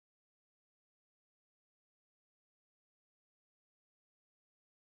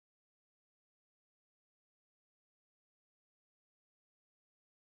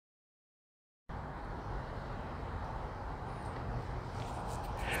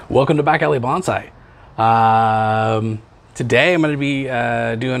Welcome to Back Alley Bonsai. Today I'm going to be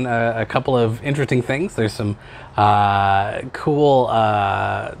doing a couple of interesting things. There's some cool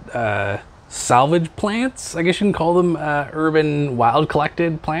salvage plants, I guess you can call them, urban wild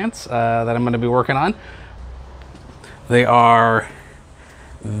collected plants that I'm going to be working on. They are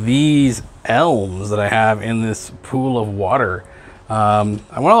these elms that I have in this pool of water. I want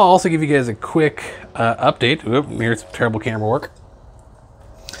to also give you guys a quick update. Oop, here's some terrible camera work.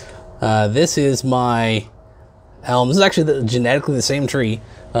 This is my elm. This is actually genetically the same tree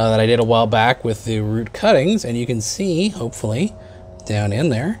that I did a while back with the root cuttings, and you can see, hopefully, down in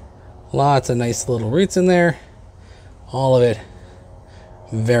there, lots of nice little roots in there. All of it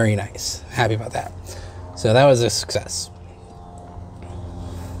very nice. Happy about that. So that was a success.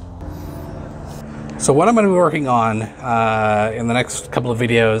 So what I'm going to be working on in the next couple of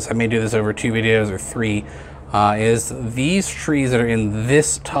videos, I may do this over 2 videos or 3, is these trees that are in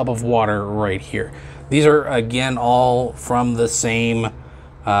this tub of water right here. These are, again, all from the same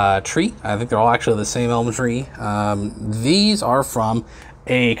tree. I think they're all actually the same elm tree. These are from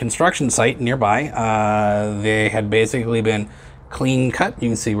a construction site nearby. They had basically been clean cut. You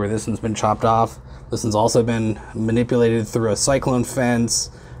can see where this one's been chopped off. This one's also been manipulated through a cyclone fence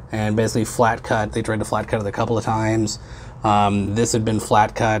and basically flat cut. They tried to flat cut it a couple of times. This had been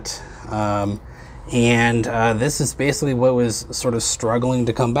flat cut. And this is basically what was sort of struggling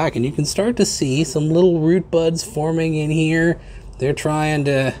to come back. And you can start to see some little root buds forming in here. They're trying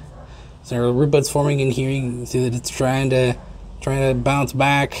to, so there are root buds forming in here. You can see that it's trying to bounce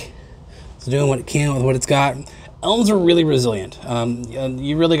back. It's doing what it can with what it's got. Elms are really resilient.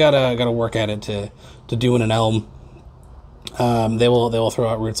 You really gotta work at it to doing an elm. They will throw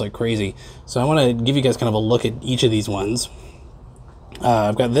out roots like crazy. So I want to give you guys kind of a look at each of these ones.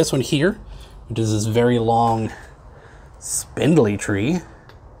 I've got this one here, which is this very long, spindly tree.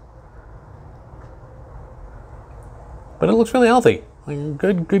 But it looks really healthy. Like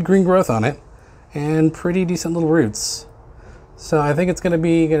good green growth on it, and pretty decent little roots. So I think it's gonna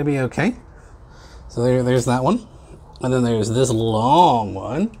be okay. So there's that one, and then there's this long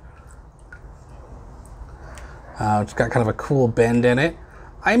one, which got kind of a cool bend in it.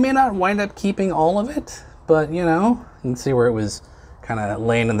 I may not wind up keeping all of it, but you know, you can see where it was kind of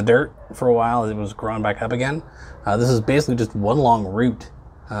laying in the dirt for a while as it was growing back up again. This is basically just one long root,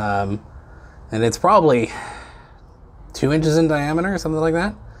 and it's probably 2 inches in diameter or something like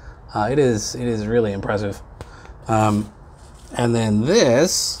that. It is really impressive. And then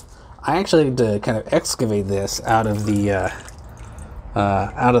this, I actually had to kind of excavate this out of the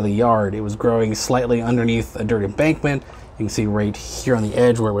yard. It was growing slightly underneath a dirt embankment. You can see right here on the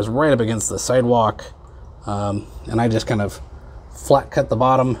edge where it was right up against the sidewalk. And I just kind of flat cut the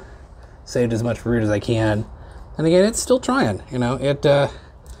bottom, saved as much root as I can. And again, it's still trying, you know,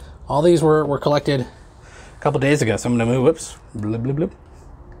 all these were collected a couple days ago. So I'm gonna move, whoops, blub, blub, blub.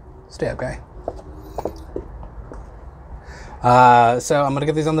 Stay up, guy. So I'm gonna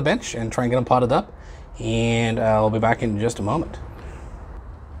get these on the bench and try and get them potted up, and I'll be back in just a moment.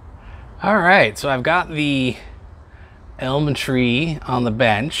 All right, so I've got the elm tree on the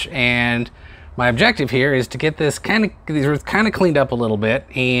bench, and my objective here is to get this these roots kind of cleaned up a little bit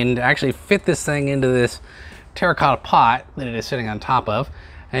and actually fit this thing into this terracotta pot that it is sitting on top of.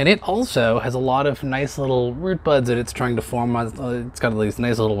 And it also has a lot of nice little root buds that it's trying to form. It's got these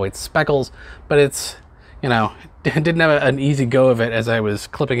nice little white speckles, but it's, you know, it didn't have an easy go of it as I was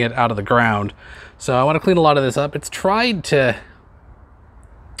clipping it out of the ground. So I want to clean a lot of this up. It's tried to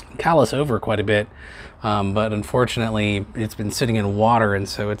callus over quite a bit, but unfortunately it's been sitting in water, and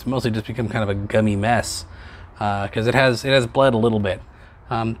so it's mostly just become kind of a gummy mess because it has bled a little bit.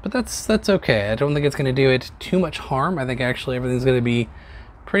 But that's okay. I don't think it's going to do it too much harm. I think actually everything's going to be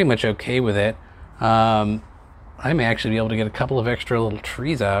pretty much okay with it. I may actually be able to get a couple of extra little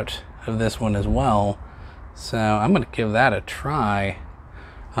trees out of this one as well. So I'm going to give that a try.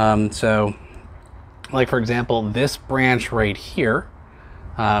 So like for example, this branch right here,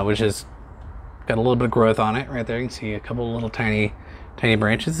 which has got a little bit of growth on it right there. You can see a couple of little tiny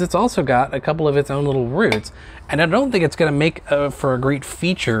branches. It's also got a couple of its own little roots, and I don't think it's going to make for a great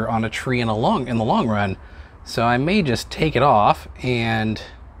feature on a tree in the long run. So I may just take it off and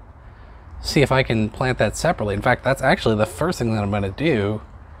see if I can plant that separately. In fact, that's actually the first thing that I'm going to do.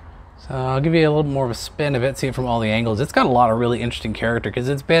 So I'll give you a little more of a spin of it, see it from all the angles. It's got a lot of really interesting character because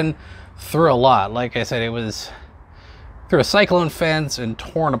it's been through a lot. Like I said, it was through a cyclone fence and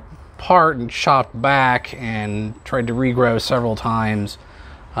torn apart and chopped back and tried to regrow several times.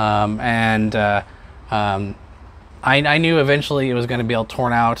 I knew eventually it was going to be all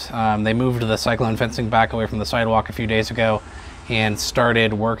torn out. They moved the cyclone fencing back away from the sidewalk a few days ago, and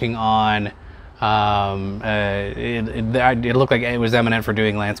started working on. It looked like it was eminent for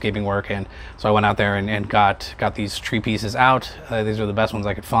doing landscaping work, and so I went out there and got these tree pieces out. These are the best ones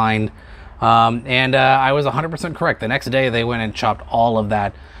I could find, and I was 100% correct. The next day they went and chopped all of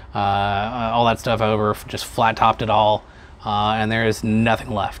that stuff over, just flat topped it all, and there is nothing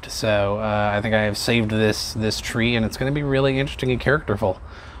left. So I think I have saved this tree, and it's going to be really interesting and characterful.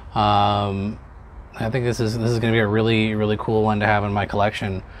 I think this is going to be a really cool one to have in my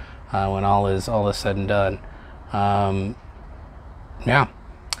collection. When all is said and done. Yeah.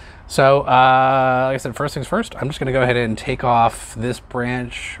 So, like I said, first things first, I'm just going to go ahead and take off this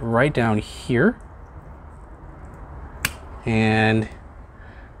branch right down here. And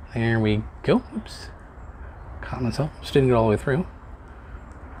there we go. Oops. Caught myself. Just didn't get all the way through.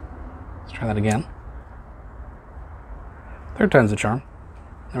 Let's try that again. Third time's the charm.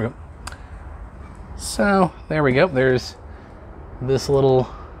 There we go. So, there we go. There's this little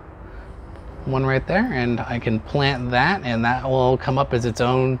one right there, and I can plant that, and that will come up as its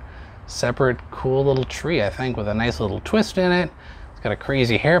own separate cool little tree, I think, with a nice little twist in it. It's got a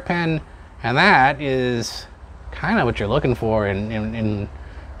crazy hairpin, and that is kind of what you're looking for in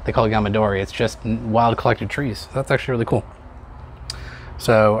they call it Yamadori. It's just wild collected trees. That's actually really cool.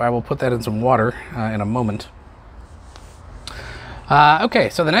 So I will put that in some water in a moment. Okay,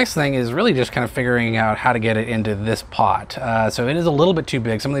 so the next thing is really just kind of figuring out how to get it into this pot. So it is a little bit too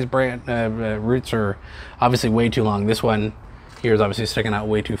big. Some of these roots are obviously way too long. This one here is obviously sticking out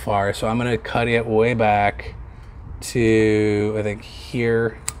way too far. So I'm going to cut it way back to, I think,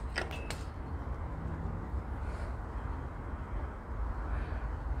 here.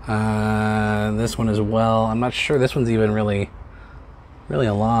 This one as well. I'm not sure this one's even really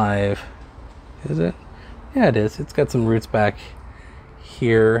alive. Is it? Yeah, it is. It's got some roots back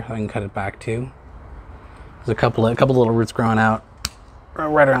here. I can cut it back to. There's a couple little roots growing out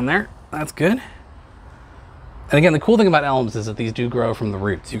right around there. That's good. And again, the cool thing about elms is that these do grow from the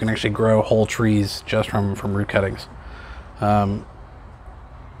roots. You can actually grow whole trees just from root cuttings. So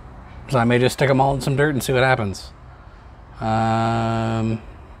I may just stick them all in some dirt and see what happens.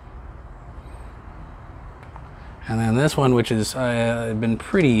 And then this one, which is been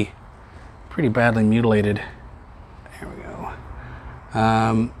pretty badly mutilated. There we go.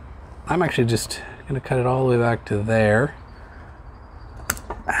 I'm actually just going to cut it all the way back to there.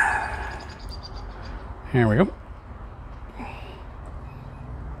 Here we go.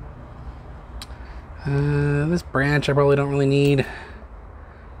 This branch I probably don't really need.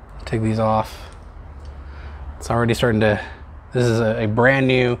 I'll take these off. It's already starting to, this is a brand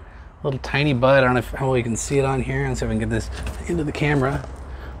new little tiny bud. I don't know how well you can see it on here. Let's see if I can get this into the camera.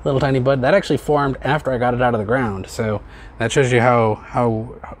 Little tiny bud that actually formed after I got it out of the ground, so that shows you how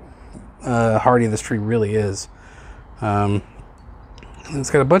hardy this tree really is.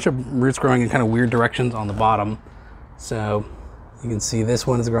 It's got a bunch of roots growing in kind of weird directions on the bottom, so you can see this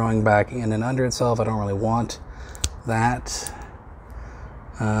one is growing back in and under itself. I don't really want that.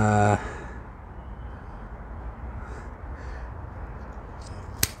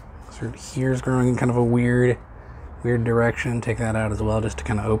 Sort of here's growing in kind of a weird direction. Take that out as well, just to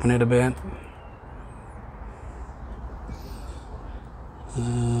kind of open it a bit.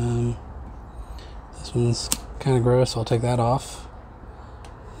 This one's kind of gross, so I'll take that off.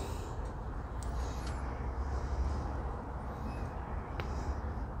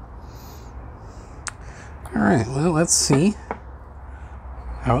 All right, well, let's see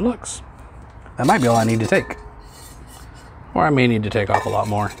how it looks. That might be all I need to take, or I may need to take off a lot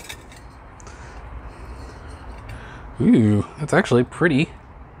more. Ooh, that's actually pretty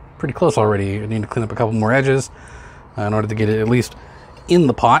close already. I need to clean up a couple more edges in order to get it at least in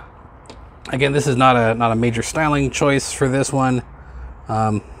the pot. Again, this is not a major styling choice for this one,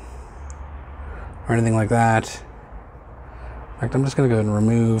 or anything like that. In fact, I'm just going to go ahead and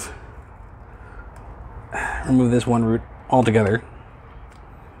remove this one root altogether.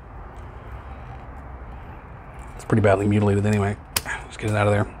 It's pretty badly mutilated anyway. Just get it out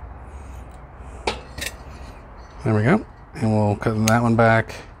of there. There we go. And we'll cut that one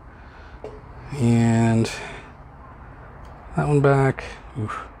back. And that one back.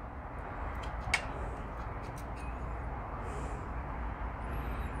 Oof.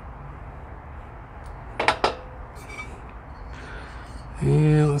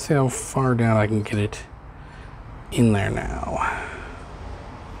 And let's see how far down I can get it in there now.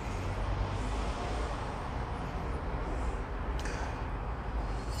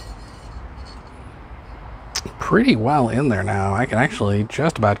 Pretty well in there now. I can actually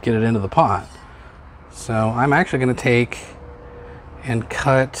just about get it into the pot. So I'm actually going to take and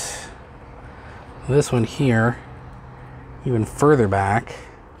cut this one here even further back,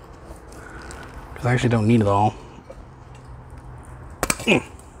 because I actually don't need it all.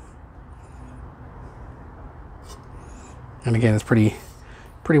 And again, it's pretty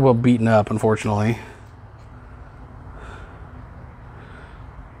well beaten up, unfortunately.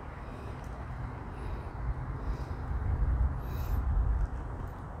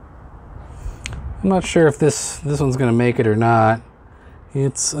 I'm not sure if this one's going to make it or not.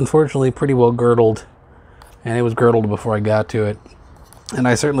 It's unfortunately pretty well girdled, and it was girdled before I got to it. And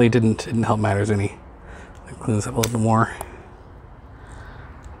I certainly didn't help matters any. I'll clean this up a little bit more.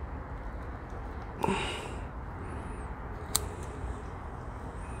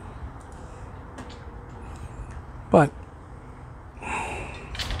 But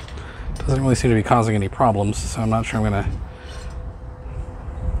it doesn't really seem to be causing any problems, so I'm not sure I'm going to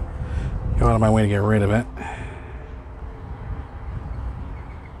go out of my way to get rid of it.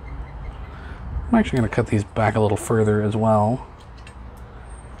 I'm actually going to cut these back a little further as well.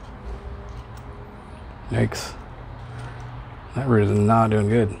 Yikes. That root is not doing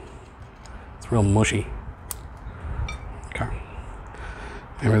good. It's real mushy. Okay.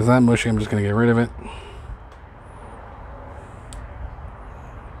 Anyways, that mushy, I'm just going to get rid of it.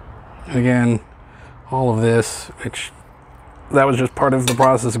 Again, all of this, which that was just part of the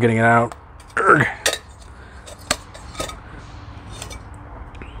process of getting it out. Urgh.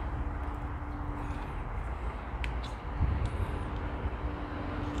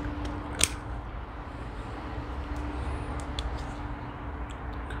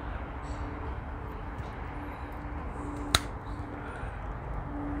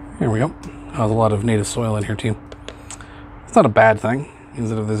 There we go. There's a lot of native soil in here too. It's not a bad thing. It means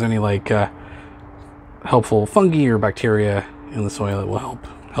that if there's any like helpful fungi or bacteria in the soil, it will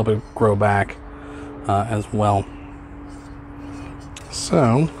help it grow back as well.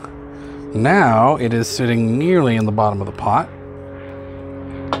 So now it is sitting nearly in the bottom of the pot.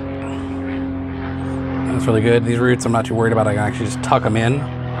 That's really good. These roots I'm not too worried about. I can actually just tuck them in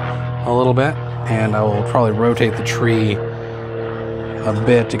a little bit, and I will probably rotate the tree a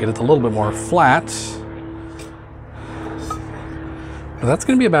bit to get it a little bit more flat. But that's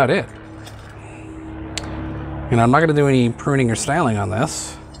going to be about it. You know, I'm not going to do any pruning or styling on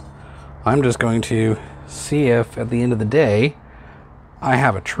this. I'm just going to see if at the end of the day I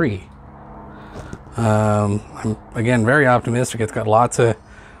have a tree. I'm again very optimistic. It's got lots of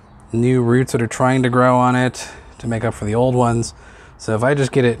new roots that are trying to grow on it to make up for the old ones. So if I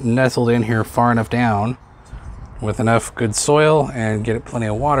just get it nestled in here far enough down with enough good soil and get it plenty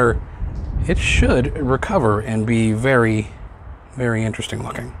of water, it should recover and be very, very interesting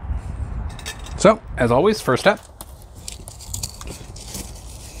looking. So, as always, first step.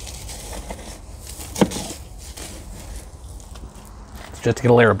 It's just to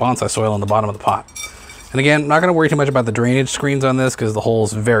get a layer of bonsai soil in the bottom of the pot. And again, I'm not going to worry too much about the drainage screens on this because the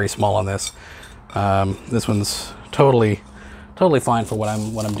hole's very small on this. This one's totally fine for what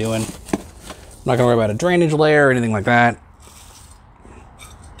I'm doing. I'm not going to worry about a drainage layer or anything like that.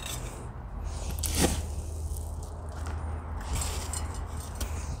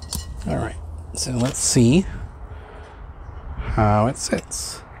 All right, so let's see how it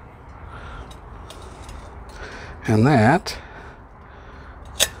sits. And that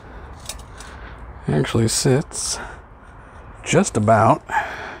actually sits just about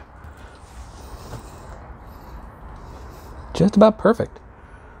perfect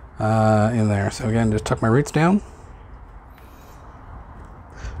in there. So again, just tuck my roots down.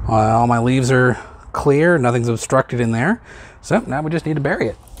 All my leaves are clear, nothing's obstructed in there. So now we just need to bury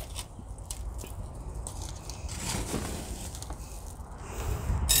it.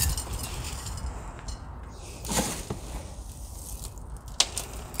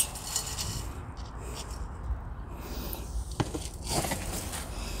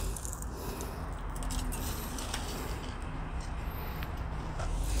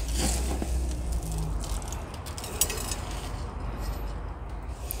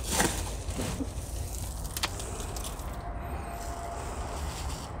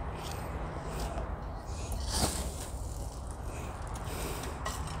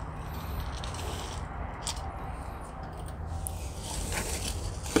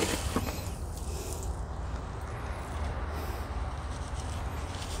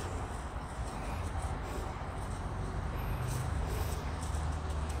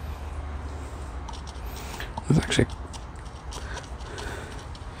 It's actually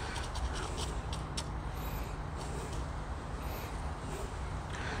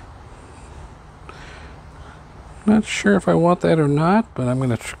not sure if I want that or not, but I'm going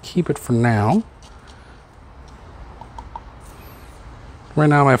to keep it for now. Right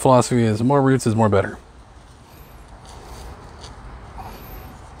now my philosophy is more roots is more better.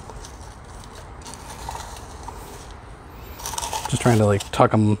 Just trying to like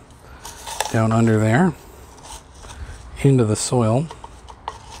tuck them down under there into the soil.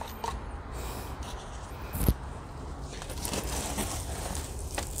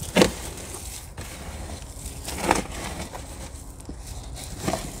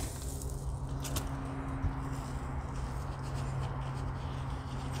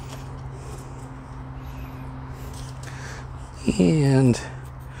 And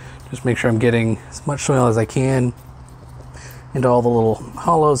just make sure I'm getting as much soil as I can into all the little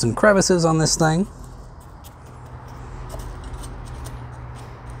hollows and crevices on this thing.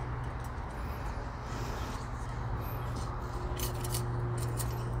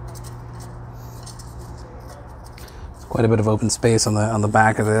 It's quite a bit of open space on the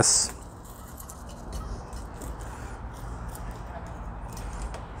back of this.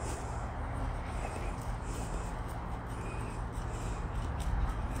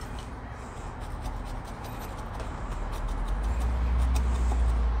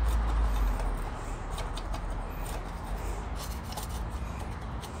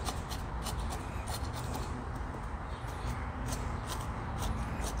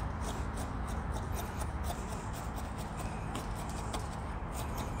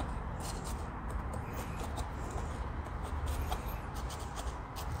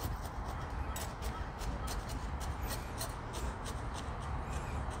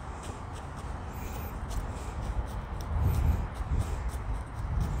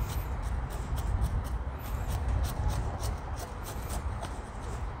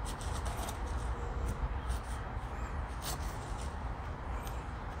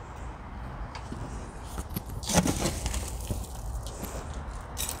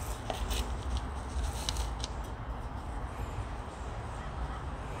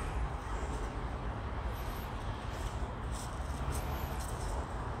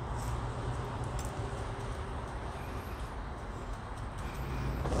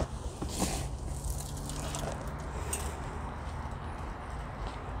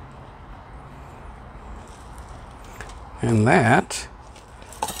 And that,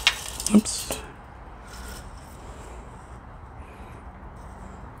 oops,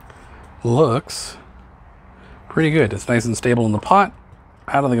 looks pretty good. It's nice and stable in the pot.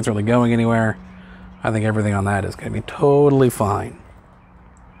 I don't think it's really going anywhere. I think everything on that is going to be totally fine.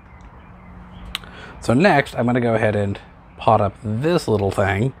 So next, I'm going to go ahead and pot up this little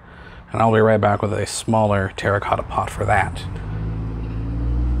thing, and I'll be right back with a smaller terracotta pot for that.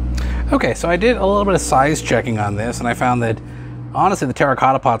 Okay, so I did a little bit of size checking on this, and I found that honestly the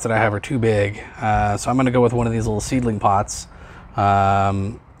terracotta pots that I have are too big. So I'm going to go with one of these little seedling pots.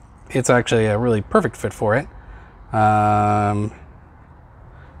 It's actually a really perfect fit for it. Trying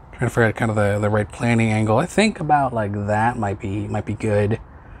to figure out kind of the right planting angle. I think about like that might be good.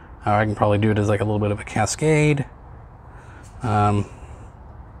 I can probably do it as like a little bit of a cascade. I'm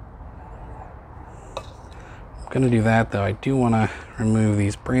gonna do that though. I do want to remove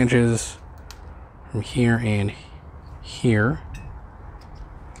these branches from here and here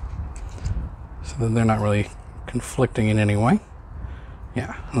so that they're not really conflicting in any way.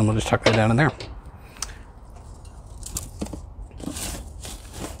 Yeah, and then we'll just tuck that down in there.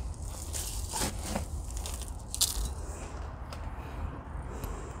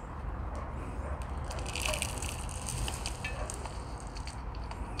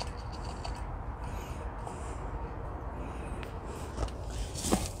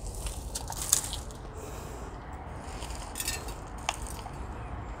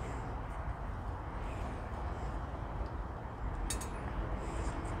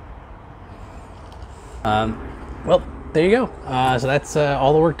 Well, there you go. So that's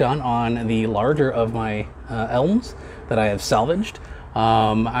all the work done on the larger of my elms that I have salvaged.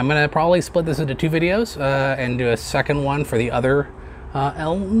 I'm gonna probably split this into two videos and do a second one for the other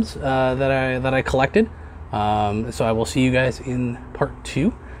elms that I collected. So I will see you guys in part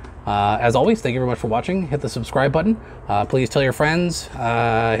 2. As always, thank you very much for watching. Hit the subscribe button. Please tell your friends.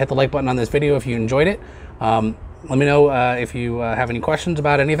 Hit the like button on this video if you enjoyed it. Let me know if you have any questions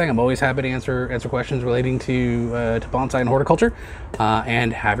about anything. I'm always happy to answer questions relating to bonsai and horticulture.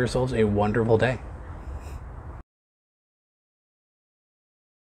 And have yourselves a wonderful day.